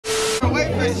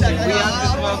can't wait for a second. We out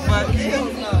this motherfucker.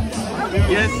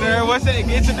 Yes, sir. What's it?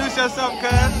 Introduce yourself,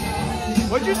 cuz.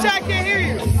 What'd you say? I can't hear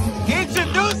you.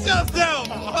 Introduce yourself.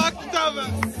 Fuck you talking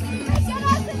about.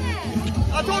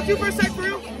 I'll talk to you for a sec, for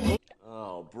real.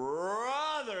 Oh,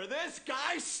 brother, this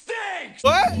guy stinks!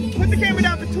 What? Put the camera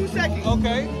down for 2 seconds.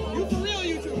 Okay. You for real,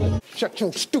 YouTuber? Shut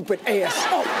your stupid ass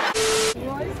up.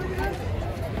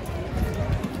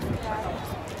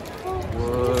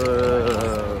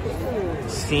 Whoa.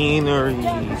 Scenery.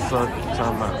 Fuck you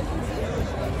talking about.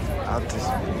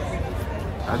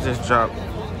 I just dropped.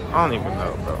 I don't even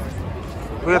know, bro.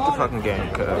 We at the fucking game,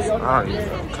 cuz. I don't even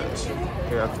know, cuz.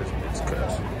 We at this bitch,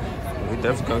 cuz. We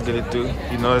definitely gonna get it through.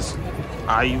 You know, it's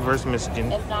IU versus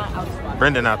Michigan.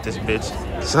 Brendan out this bitch.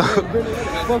 So,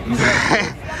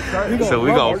 so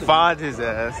we gonna find his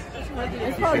ass.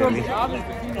 You feel me?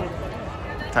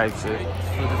 Type shit.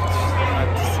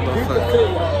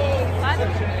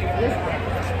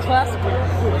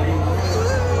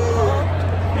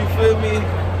 You feel me?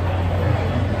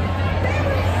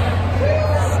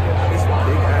 This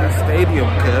big ass stadium,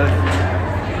 cuz.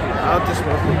 Out this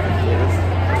motherfucker, cuz.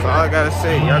 That's all I gotta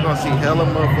say. Y'all gonna see hella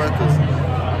motherfuckers.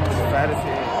 It's fat as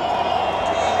hell.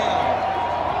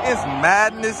 It's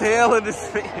madness as hell in this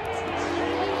bitch.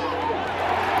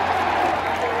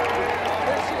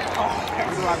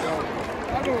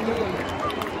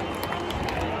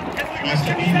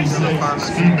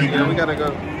 Yeah, we gotta go.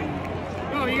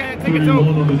 No, you gotta take it to.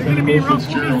 There's gonna be around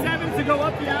 47 to go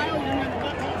up the aisle. And then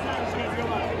the go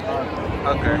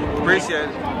up. Okay, appreciate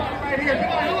it. Right here,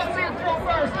 come on, who wants to see it throw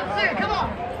first? Let's see it, come on.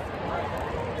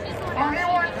 Are you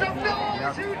on some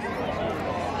noise?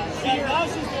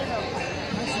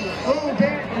 Oh,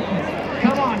 Dan.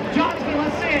 Come on, Jonathan,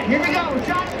 let's see it. Here we go,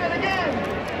 Jonathan again.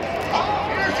 Oh,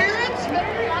 interference,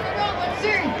 maybe? I don't know, let's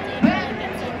see. Ben.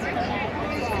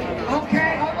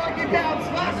 Okay, I'll mark it down.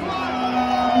 Last one.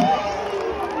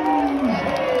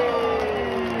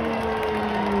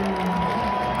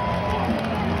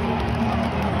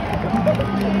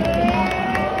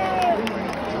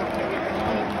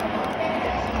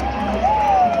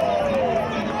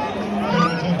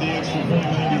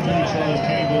 Charles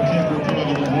Campbell, keeper, put on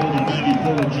the reward of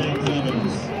 94, James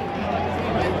Evans.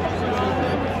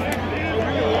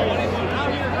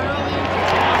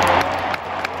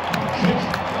 Kick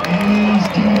is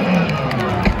good.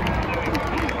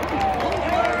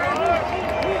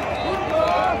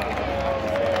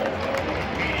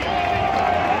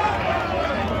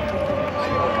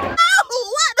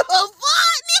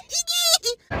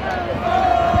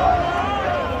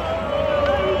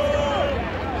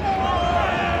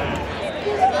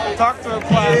 Talk to a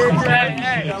class.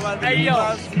 Hey, yo,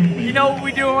 you know what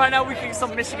we doing right now? We kicking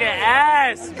some Michigan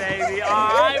ass, baby.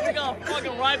 Alright, we gonna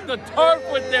fucking wipe the turf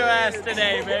with their ass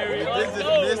today, baby. Let's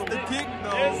go. This is the kick,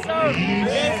 though. Yes, sir.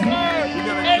 Yes, sir.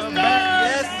 Yes, sir.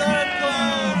 Yes, sir,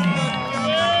 Klaus.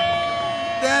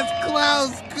 That's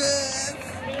Klaus, good.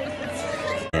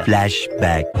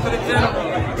 Flashback.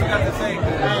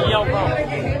 Hey, yo, bro.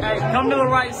 Hey, come to the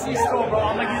right C-store, bro.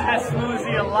 I'm gonna give you that smoothie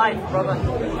of your life, brother.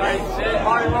 Right, shit.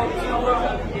 Hard roll, bro.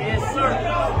 Yes, sir.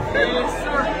 Yes,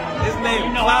 sir. His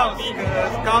name Klaus,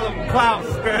 cuz. Call him Klaus,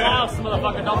 cuz. Klaus,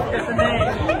 motherfucker. Don't forget the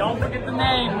name. Don't forget the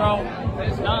name, bro.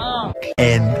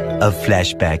 End of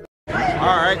flashback.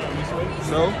 Alright,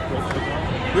 so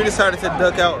we decided to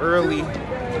duck out early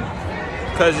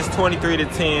because it's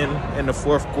 23-10 in the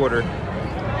fourth quarter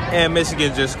and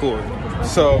Michigan just scored.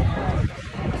 So,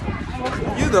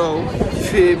 you know,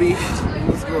 Phoebe,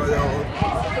 what's going on?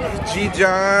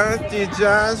 G-John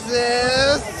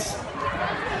says,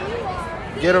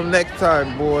 get them next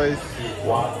time, boys. You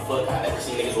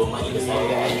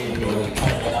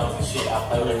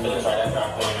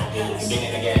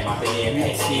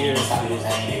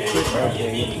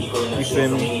feel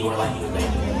me?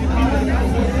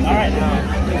 All right.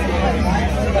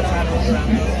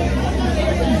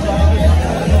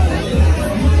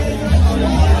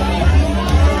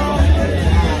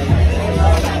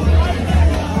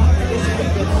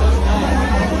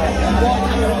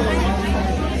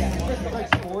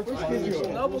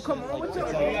 Come on, what's up?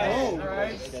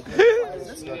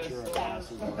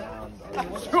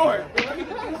 Sure.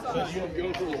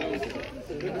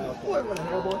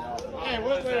 Hey,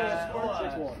 what's